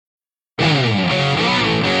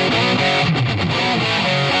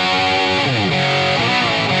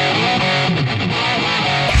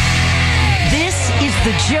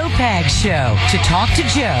Pags Show. To talk to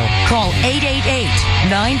Joe, call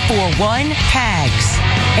 888-941-PAGS.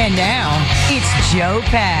 And now, it's Joe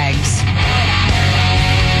Pags.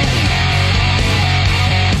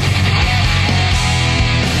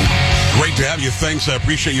 Great to have you. Thanks. I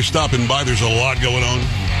appreciate you stopping by. There's a lot going on.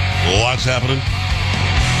 Lots happening.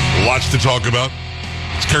 Lots to talk about.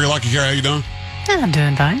 It's Carrie Lucky here. How you doing? I'm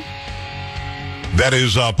doing fine. That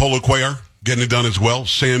is Polo Cuellar getting it done as well.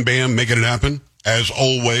 Sam Bam making it happen, as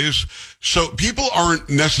always. So people aren't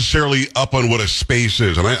necessarily up on what a space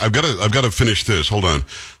is. And I've got to finish this. Hold on.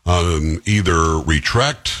 Either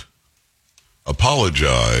retract,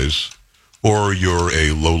 apologize, or you're a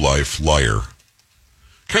low-life liar.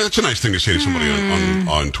 Okay, that's a nice thing to say to somebody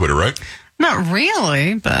on Twitter, right? Not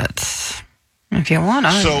really, but if you want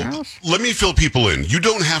to. So let me fill people in. You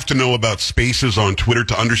don't have to know about spaces on Twitter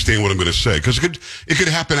to understand what I'm going to say, because it could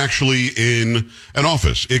happen actually in an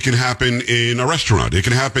office. It can happen in a restaurant. It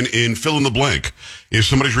can happen in fill in the blank if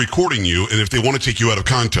somebody's recording you and if they want to take you out of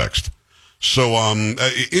context. So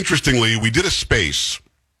interestingly, we did a space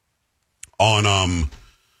on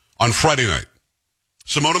Friday night.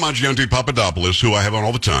 Simona Mangiante Papadopoulos, who I have on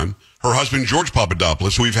all the time, her husband George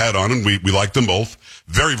Papadopoulos, who we've had on, and we like them both.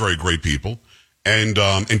 Very, very great people. And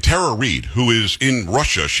Tara Reid, who is in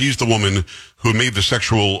Russia. She's the woman who made the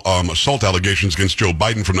sexual assault allegations against Joe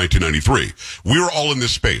Biden from 1993. We were all in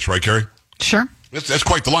this space, right, Carrie? Sure. That's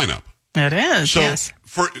quite the lineup. It is, so yes.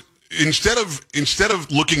 Instead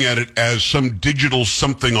of looking at it as some digital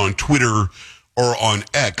something on Twitter or on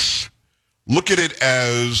X, look at it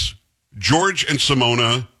as George and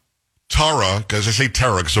Simona, Tara, because I say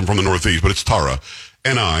Tara because I'm from the Northeast, but it's Tara,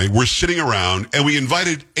 and I were sitting around, and we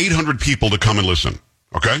invited 800 people to come and listen,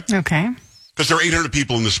 okay? Okay. Because there are 800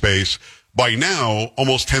 people in the space. By now,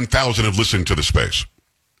 almost 10,000 have listened to the space.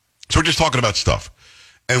 So we're just talking about stuff.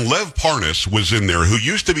 And Lev Parnas was in there, who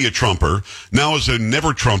used to be a Trumper, now is a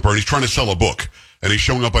never-Trumper, and he's trying to sell a book. And he's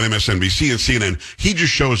showing up on MSNBC and CNN. He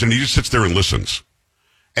just shows, and he just sits there and listens.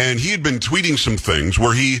 And he had been tweeting some things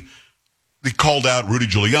where he called out Rudy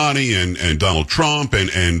Giuliani and Donald Trump and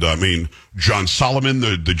John Solomon,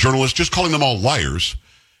 the journalist, just calling them all liars.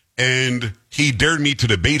 And he dared me to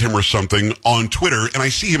debate him or something on Twitter, and I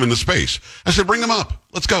see him in the space. I said, bring him up.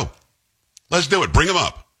 Let's go. Let's do it. Bring him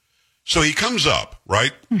up. So he comes up,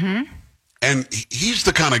 right? Mm-hmm. And he's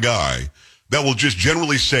the kind of guy that will just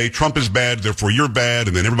generally say Trump is bad, therefore you're bad,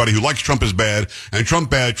 and then everybody who likes Trump is bad, and Trump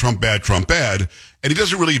bad, Trump bad, Trump bad. And he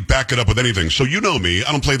doesn't really back it up with anything. So you know me.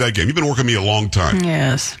 I don't play that game. You've been working me a long time.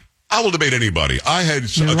 Yes. I will debate anybody. I had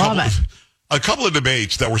a couple of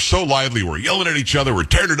debates that were so lively. We're yelling at each other. We're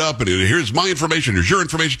tearing it up. And here's my information. Here's your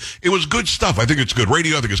information. It was good stuff. I think it's good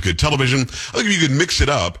radio. I think it's good television. I think if you can mix it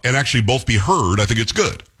up and actually both be heard, I think it's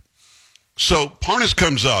good. So Parnas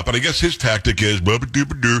comes up, and I guess his tactic is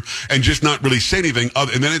and just not really say anything.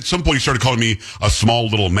 And then at some point he started calling me a small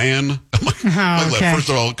little man. I'm like, okay. First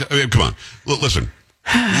of all, come on. Listen,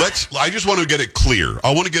 I just want to get it clear.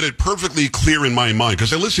 I want to get it perfectly clear in my mind,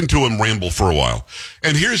 because I listened to him ramble for a while.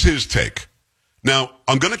 And here's his take. Now,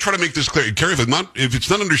 I'm going to try to make this clear. Carrie, if it's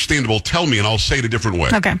not understandable, tell me, and I'll say it a different way.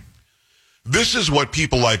 Okay. This is what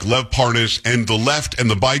people like Lev Parnas and the left and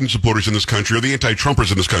the Biden supporters in this country, or the anti-Trumpers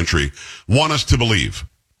in this country, want us to believe.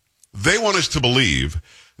 They want us to believe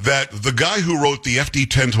that the guy who wrote the FD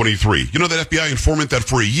 1023, you know, that FBI informant that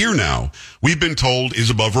for a year now we've been told is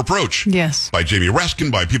above reproach. Yes. By Jamie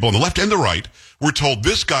Raskin, by people on the left and the right. We're told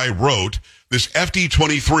this guy wrote this FD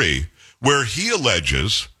 23 where he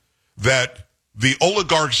alleges that the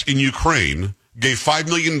oligarchs in Ukraine gave $5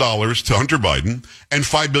 million to Hunter Biden and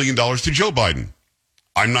 $5 billion to Joe Biden.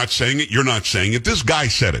 I'm not saying it. You're not saying it. This guy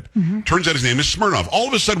said it. Mm-hmm. Turns out his name is Smirnov. All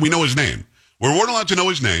of a sudden, we know his name. We weren't allowed to know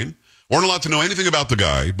his name. We weren't allowed to know anything about the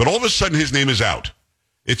guy. But all of a sudden, his name is out.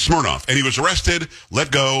 It's Smirnov. And he was arrested,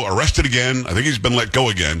 let go, arrested again. I think he's been let go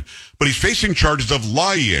again. But he's facing charges of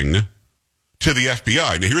lying to the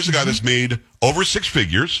FBI. Now, here's a guy that's made over six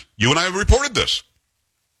figures. You and I have reported this.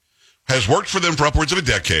 Has worked for them for upwards of a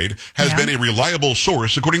decade, has been a reliable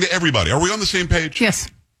source, according to everybody. Are we on the same page? Yes.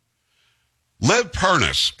 Lev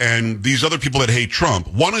Parnas and these other people that hate Trump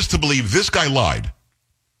want us to believe this guy lied.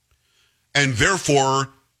 And therefore,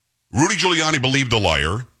 Rudy Giuliani believed a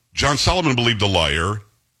liar, John Solomon believed a liar,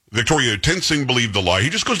 Victoria Tensing believed the lie. He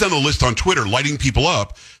just goes down the list on Twitter lighting people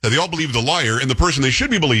up that they all believe the liar, and the person they should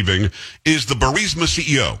be believing is the Burisma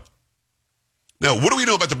CEO. Now, what do we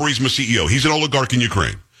know about the Burisma CEO? He's an oligarch in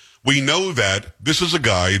Ukraine. We know that this is a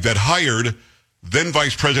guy that hired then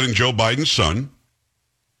Vice President Joe Biden's son,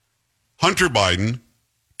 Hunter Biden,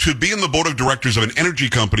 to be in the board of directors of an energy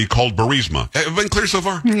company called Burisma. Have I been clear so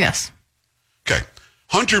far? Yes. Okay.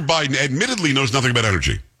 Hunter Biden admittedly knows nothing about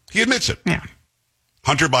energy. He admits it. Yeah.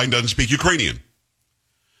 Hunter Biden doesn't speak Ukrainian.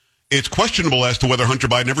 It's questionable as to whether Hunter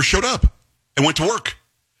Biden ever showed up and went to work.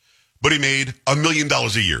 But he made $1 million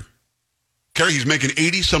a year. Carrie, he's making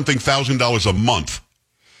 $80-something thousand a month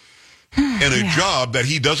in a job that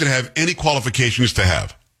he doesn't have any qualifications to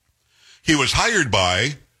have. He was hired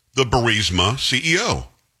by the Burisma CEO,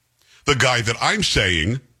 the guy that I'm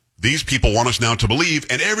saying these people want us now to believe,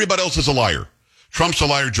 and everybody else is a liar. Trump's a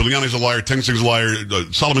liar, Giuliani's a liar, Tenzing's a liar,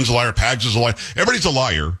 Sullivan's a liar, Pags is a liar. Everybody's a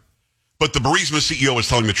liar, but the Burisma CEO is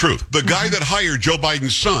telling the truth. The guy that hired Joe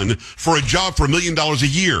Biden's son for a job for $1 million a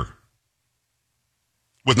year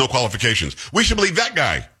with no qualifications. We should believe that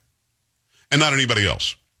guy and not anybody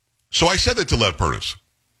else. So I said that to Lev Parnas,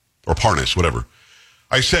 or Parnas, whatever.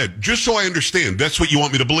 I said, just so I understand, that's what you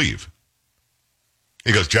want me to believe.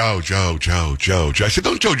 He goes, Joe. I said,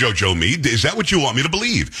 don't Joe me. Is that what you want me to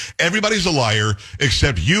believe? Everybody's a liar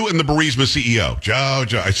except you and the Burisma CEO.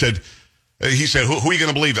 Joe. I said, he said, who are you going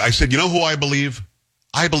to believe? I said, you know who I believe?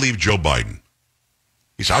 I believe Joe Biden.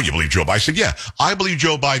 He said, oh, you believe Joe Biden? I said, yeah, I believe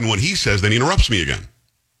Joe Biden when he says, then he interrupts me again.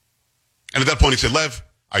 And at that point he said, Lev,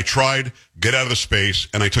 I tried, get out of the space,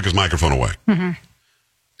 and I took his microphone away. Mm-hmm.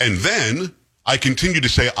 And then I continued to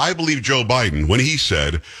say, I believe Joe Biden when he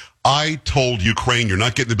said, I told Ukraine you're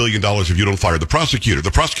not getting $1 billion if you don't fire the prosecutor.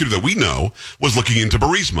 The prosecutor that we know was looking into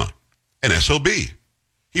Burisma, an SOB.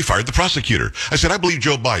 He fired the prosecutor. I said, I believe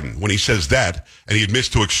Joe Biden when he says that, and he admits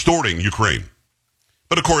to extorting Ukraine.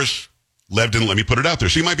 But of course, Lev didn't let me put it out there.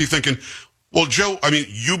 So you might be thinking, well, Joe, I mean,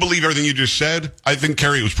 you believe everything you just said? I think,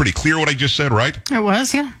 Carrie, it was pretty clear what I just said, right? It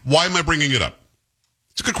was, yeah. Why am I bringing it up?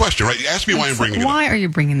 It's a good question, right? Ask me why I'm bringing it up. Why are you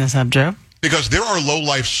bringing this up, Joe? Because there are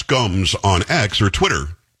low-life scums on X or Twitter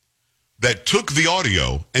that took the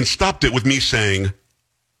audio and stopped it with me saying,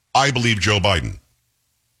 I believe Joe Biden.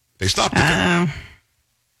 They stopped it. Now,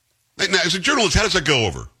 as a journalist, how does that go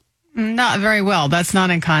over? Not very well. That's not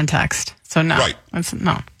in context. So no. Right.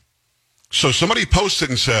 No. So somebody posts it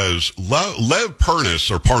and says, Lev Parnas,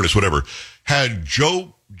 or Parnas, whatever, had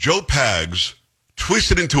Joe Pags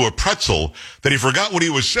twisted into a pretzel that he forgot what he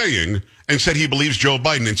was saying and said he believes Joe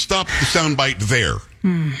Biden and stopped the soundbite there.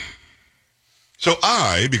 So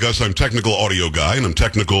I, because I'm technical audio guy and I'm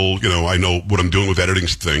technical, I know what I'm doing with editing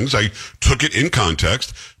things, I took it in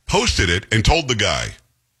context, posted it, and told the guy,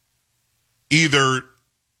 either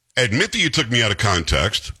admit that you took me out of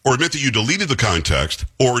context, or admit that you deleted the context,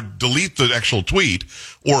 or delete the actual tweet,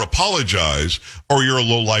 or apologize, or you're a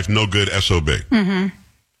low-life, no-good SOB. Mm-hmm.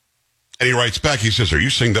 And he writes back, he says, are you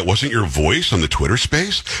saying that wasn't your voice on the Twitter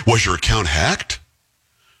space? Was your account hacked?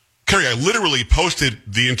 Carrie, I literally posted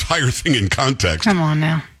the entire thing in context. Come on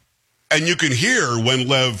now. And you can hear when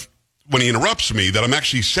he interrupts me, that I'm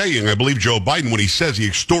actually saying I believe Joe Biden when he says he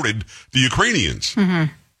extorted the Ukrainians.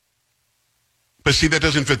 Mm-hmm. But see, that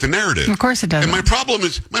doesn't fit the narrative. Of course it doesn't. And my problem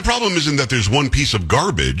isn't that there's one piece of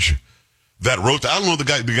garbage that wrote that. I don't know,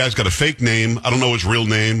 the guy's got a fake name. I don't know his real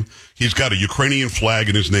name. He's got a Ukrainian flag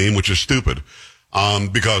in his name, which is stupid.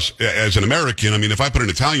 Because as an American, I mean, if I put an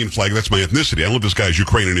Italian flag, that's my ethnicity. I don't know if this guy's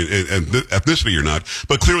Ukrainian ethnicity or not,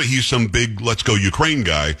 but clearly he's some big let's go Ukraine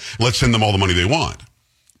guy. Let's send them all the money they want.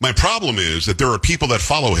 My problem is that there are people that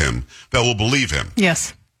follow him that will believe him.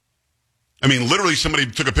 Yes. I mean, literally somebody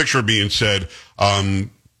took a picture of me and said,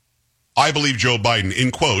 I believe Joe Biden, in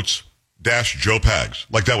quotes, Joe Pags.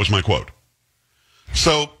 Like that was my quote.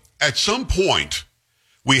 So at some point,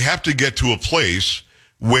 we have to get to a place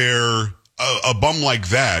where a bum like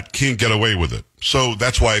that can't get away with it. So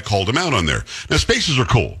that's why I called him out on there. Now, spaces are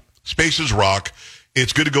cool. Spaces rock.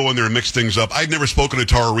 It's good to go in there and mix things up. I'd never spoken to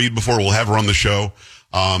Tara Reid before. We'll have her on the show.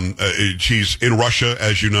 She's in Russia,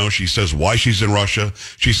 as you know. She says why she's in Russia.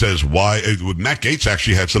 She says why. Matt Gaetz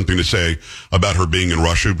actually had something to say about her being in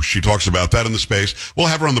Russia. She talks about that in the space. We'll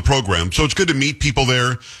have her on the program. So it's good to meet people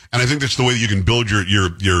there. And I think that's the way that you can build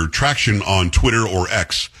your traction on Twitter or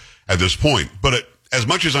X at this point. But as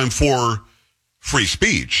much as I'm for free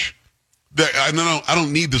speech, I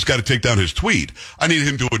don't need this guy to take down his tweet. I need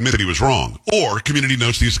him to admit that he was wrong. Or Community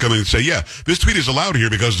Notes needs to come in and say, yeah, this tweet is allowed here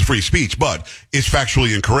because it's free speech, but it's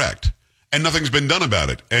factually incorrect. And nothing's been done about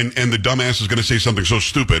it. And the dumbass is going to say something so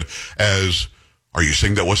stupid as, are you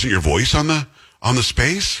saying that wasn't your voice on the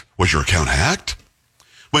space? Was your account hacked?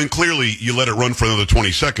 When clearly you let it run for another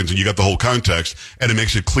 20 seconds and you got the whole context and it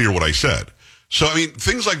makes it clear what I said. So, I mean,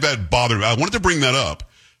 things like that bother me. I wanted to bring that up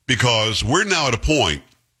because we're now at a point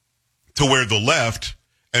to where the left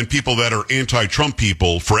and people that are anti-Trump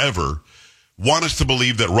people forever want us to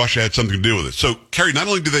believe that Russia had something to do with it. So, Carrie, not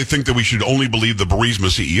only do they think that we should only believe the Burisma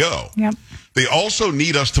CEO, yep, they also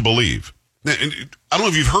need us to believe. And I don't know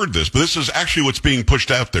if you've heard this, but this is actually what's being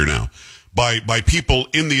pushed out there now. by people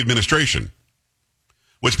in the administration.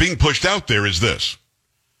 What's being pushed out there is this.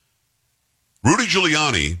 Rudy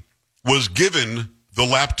Giuliani was given the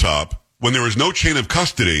laptop when there was no chain of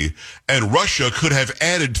custody, and Russia could have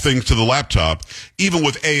added things to the laptop, even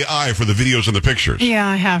with AI for the videos and the pictures. Yeah,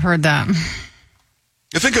 I have heard that.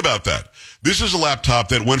 You think about that. This is a laptop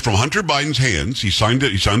that went from Hunter Biden's hands. He signed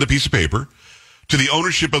it. He signed a piece of paper to the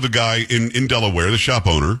ownership of the guy in Delaware, the shop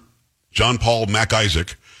owner, John Paul Mac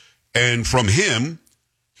Isaac. And from him,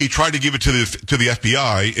 he tried to give it to the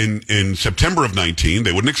FBI in September of 19.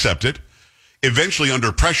 They wouldn't accept it. Eventually,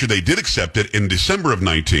 under pressure, they did accept it in December of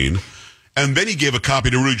 19. And then he gave a copy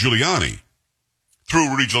to Rudy Giuliani through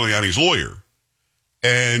Rudy Giuliani's lawyer.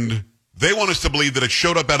 And they want us to believe that it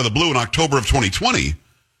showed up out of the blue in October of 2020,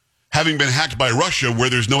 having been hacked by Russia, where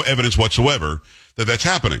there's no evidence whatsoever that that's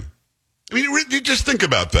happening. I mean, you just think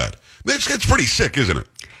about that. It's pretty sick, isn't it?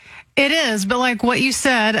 It is, but like what you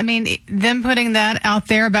said, I mean, them putting that out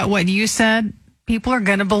there about what you said, people are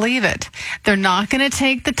going to believe it. They're not going to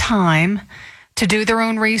take the time to do their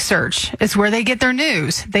own research. It's where they get their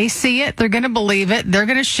news. They see it, they're going to believe it, they're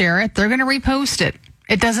going to share it, they're going to repost it.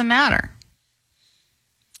 It doesn't matter.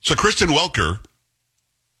 So Kristen Welker,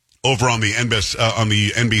 over on the NBC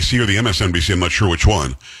or the MSNBC, I'm not sure which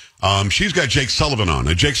one, she's got Jake Sullivan on.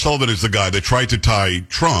 And Jake Sullivan is the guy that tried to tie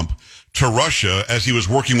Trump to Russia as he was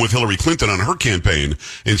working with Hillary Clinton on her campaign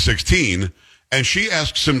in 2016. And she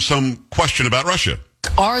asks him some question about Russia.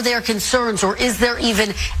 Are there concerns, or is there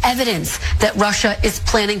even evidence that Russia is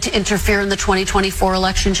planning to interfere in the 2024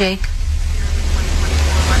 election, Jake?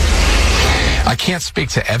 I can't speak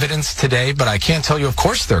to evidence today, but I can tell you, of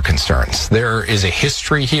course, there are concerns. There is a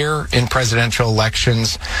history here in presidential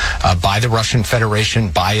elections by the Russian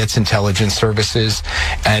Federation, by its intelligence services,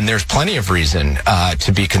 and there's plenty of reason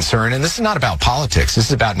to be concerned. And this is not about politics. This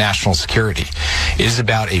is about national security. It is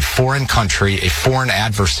about a foreign country, a foreign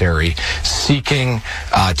adversary seeking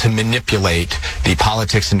to manipulate the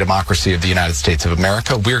politics and democracy of the United States of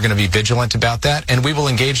America. We're going to be vigilant about that, and we will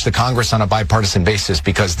engage the Congress on a bipartisan basis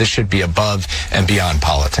because this should be above and beyond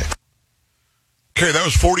politics. Okay, that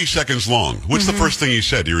was 40 seconds long. What's the first thing he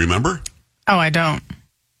said? Do you remember? Oh, I don't.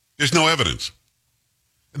 There's no evidence.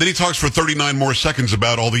 And then he talks for 39 more seconds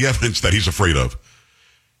about all the evidence that he's afraid of.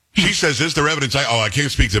 She says, is there evidence? I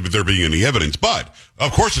can't speak to there being any evidence, but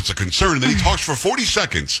of course it's a concern. And then he talks for 40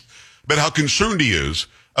 seconds about how concerned he is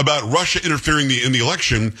about Russia interfering in the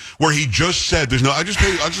election, where he just said there's no. I'll just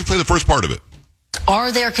play the first part of it.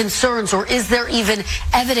 Are there concerns, or is there even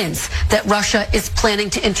evidence that Russia is planning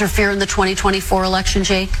to interfere in the 2024 election,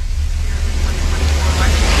 Jake?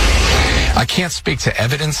 I can't speak to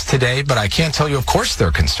evidence today, but I can tell you, of course, there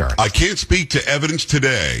are concerns. I can't speak to evidence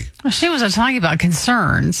today. Well, she wasn't talking about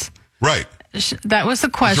concerns. Right. That was the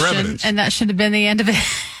question, and that should have been the end of it,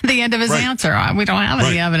 the end of his answer. We don't have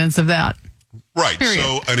any evidence of that. Right. Period.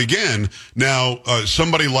 So, and again, now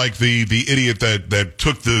somebody like the idiot that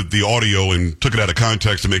took the audio and took it out of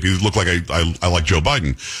context to make me look like I like Joe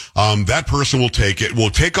Biden, that person will take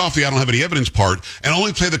off the I don't have any evidence part and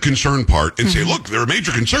only play the concern part and say, look, there are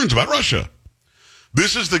major concerns about Russia.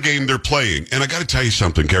 This is the game they're playing. And I got to tell you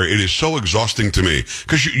something, Carrie. It is so exhausting to me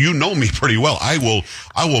because you know me pretty well. I will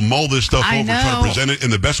mull this stuff over and try to present it in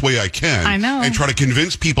the best way I can. I know. And try to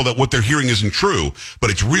convince people that what they're hearing isn't true. But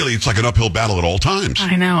it's like an uphill battle at all times.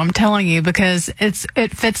 I know. I'm telling you, because it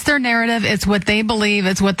fits their narrative. It's what they believe.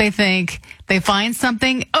 It's what they think. They find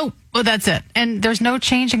something. Oh, well, that's it. And there's no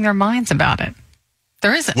changing their minds about it.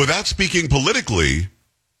 There isn't. Without speaking politically,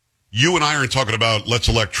 you and I aren't talking about let's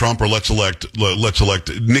elect Trump or let's elect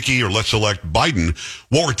Nikki or let's elect Biden.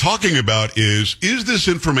 What we're talking about is this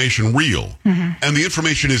information real? And the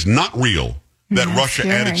information is not real that Russia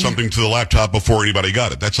added something to the laptop before anybody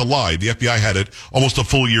got it. That's a lie. The FBI had it almost a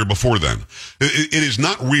full year before then. It is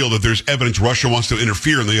not real that there's evidence Russia wants to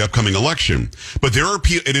interfere in the upcoming election. But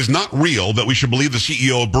it is not real that we should believe the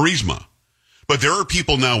CEO of Burisma. But there are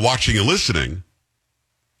people now watching and listening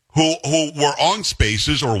who were on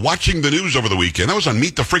Spaces or watching the news over the weekend. I was on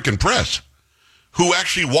Meet the Freaking Press, who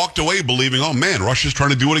actually walked away believing, oh man, Russia's trying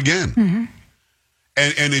to do it again.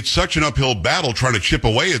 And it's such an uphill battle trying to chip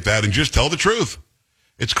away at that and just tell the truth.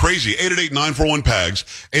 It's crazy.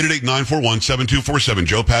 888-941-PAGS, 888-941-7247,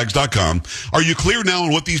 joepags.com. Are you clear now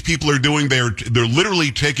on what these people are doing? They're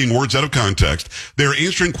literally taking words out of context. They're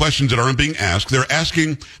answering questions that aren't being asked. They're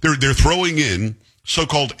throwing in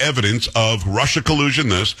so-called evidence of Russia collusion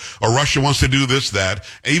this, or Russia wants to do this, that,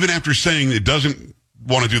 even after saying it doesn't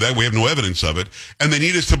want to do that. We have no evidence of it. And they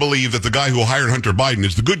need us to believe that the guy who hired Hunter Biden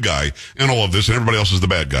is the good guy in all of this and everybody else is the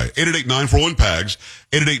bad guy. 888-941-PAGS,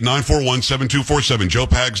 888-941-7247,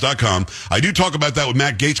 joepags.com. I do talk about that with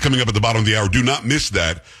Matt Gaetz coming up at the bottom of the hour. Do not miss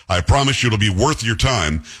that. I promise you it'll be worth your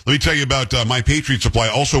time. Let me tell you about My Patriot Supply,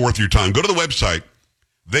 also worth your time. Go to the website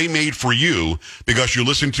they made for you because you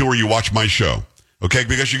listen to or you watch my show. Okay,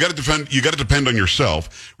 because you got to depend on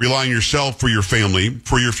yourself, rely on yourself for your family,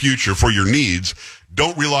 for your future, for your needs.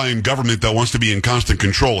 Don't rely on government that wants to be in constant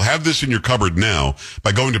control. Have this in your cupboard now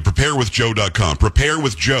by going to preparewithjoe.com.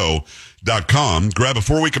 Preparewithjoe.com. Grab a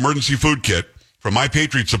 4-week emergency food kit from My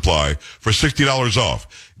Patriot Supply for $60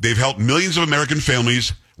 off. They've helped millions of American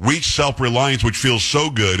families reach self-reliance, which feels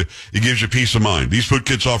so good, it gives you peace of mind. These food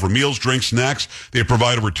kits offer meals, drinks, snacks. They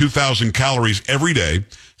provide over 2,000 calories every day.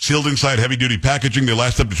 Sealed inside heavy-duty packaging. They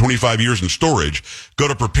last up to 25 years in storage. Go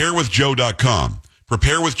to preparewithjoe.com.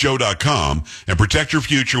 Preparewithjoe.com and protect your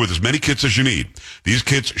future with as many kits as you need. These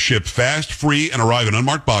kits ship fast, free, and arrive in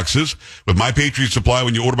unmarked boxes. With My Patriot Supply,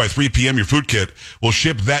 when you order by 3 p.m., your food kit will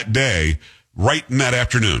ship that day, right in that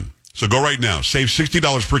afternoon. So go right now. Save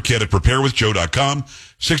 $60 per kit at preparewithjoe.com.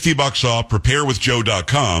 $60 off,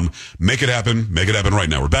 preparewithjoe.com. Make it happen. Make it happen right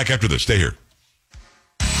now. We're back after this. Stay here.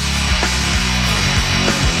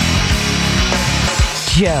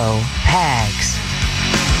 Joe Pags.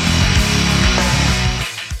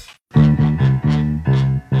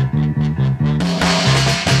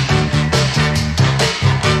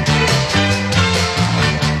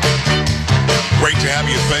 Great to have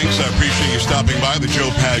you. Thanks. I appreciate you stopping by the Joe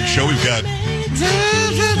Pags Show. We've got...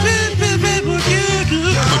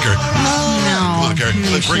 Look here. No, Come on, Carrie. you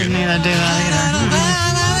Let's bring shouldn't it. either do that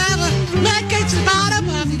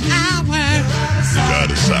You got to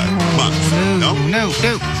decide. Come on. either. No? No.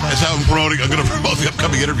 That's how I'm promoting. I'm going to promote the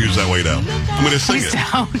upcoming interviews that way now. I'm going to sing Please it.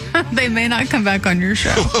 don't. They may not come back on your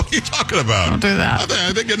show. What are you talking about? Don't do that.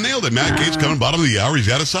 I think you nailed it. Matt Gaetz coming bottom of the hour. He's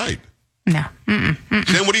out of sight. No.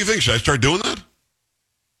 Sam, what do you think? Should I start doing that?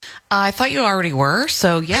 I thought you already were,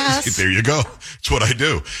 so yes. There you go. It's what I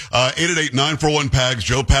do. 888-941-PAGS,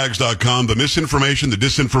 joepags.com. The misinformation, the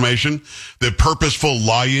disinformation, the purposeful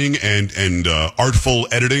lying and artful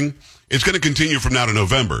editing, it's going to continue from now to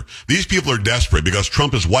November. These people are desperate because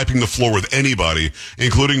Trump is wiping the floor with anybody,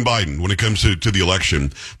 including Biden, when it comes to the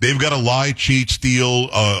election. They've got to lie, cheat, steal,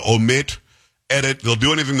 omit, edit. They'll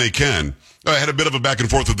do anything they can. I had a bit of a back and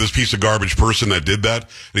forth with this piece of garbage person that did that.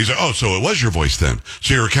 And he's like, oh, so it was your voice then.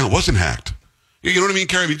 So your account wasn't hacked. You know what I mean,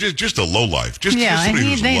 Carrie? I mean, just a low life. Just somebody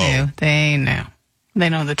who's they low. knew. They knew. They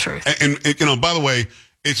know the truth. And, you know, by the way,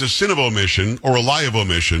 it's a sin of omission or a lie of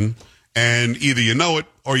omission. And either you know it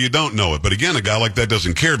or you don't know it. But again, a guy like that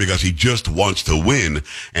doesn't care because he just wants to win.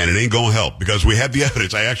 And it ain't going to help because we had the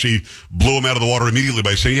evidence. I actually blew him out of the water immediately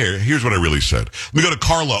by saying, here's what I really said. Let me go to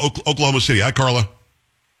Carla, Oklahoma City. Hi, Carla.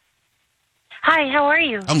 Hi, how are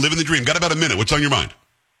you? I'm living the dream. Got about a minute. What's on your mind?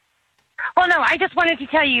 Well, no, I just wanted to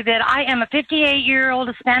tell you that I am a 58-year-old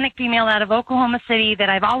Hispanic female out of Oklahoma City that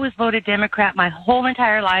I've always voted Democrat my whole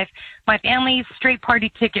entire life. My family's straight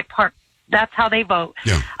party ticket part. That's how they vote.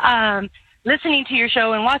 Yeah. Listening to your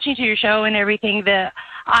show and watching to your show and everything, that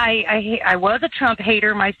I was a Trump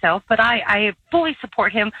hater myself, but I fully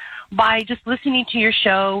support him by just listening to your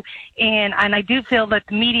show, and I do feel that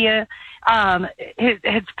the media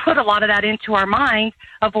has put a lot of that into our mind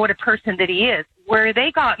of what a person that he is. Where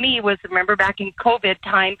they got me was, remember back in COVID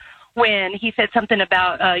time when he said something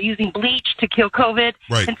about using bleach to kill COVID,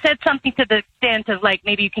 right, and said something to the extent of like,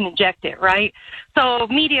 maybe you can inject it, right? So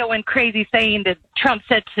media went crazy saying that Trump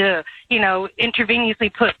said to,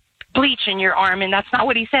 intravenously put bleach in your arm, and that's not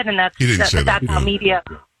what he said, and that's how media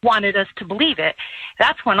wanted us to believe it.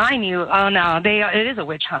 That's when I knew, oh no, it is a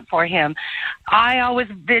witch hunt for him. I always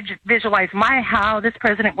visualize how this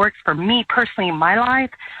president works for me personally in my life,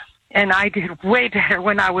 and I did way better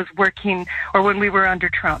when I was working or when we were under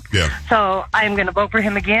Trump. Yeah. So I'm going to vote for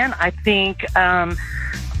him again. I think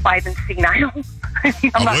Biden's senile.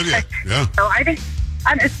 I'm with you. Yeah. So I think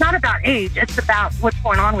it's not about age. It's about what's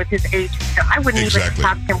going on with his age. I wouldn't even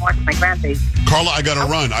have him watch my grandbaby. Carla, I got to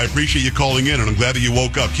run. I appreciate you calling in, and I'm glad that you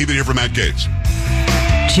woke up. Keep it here for Matt Gaetz.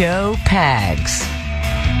 Joe Pags.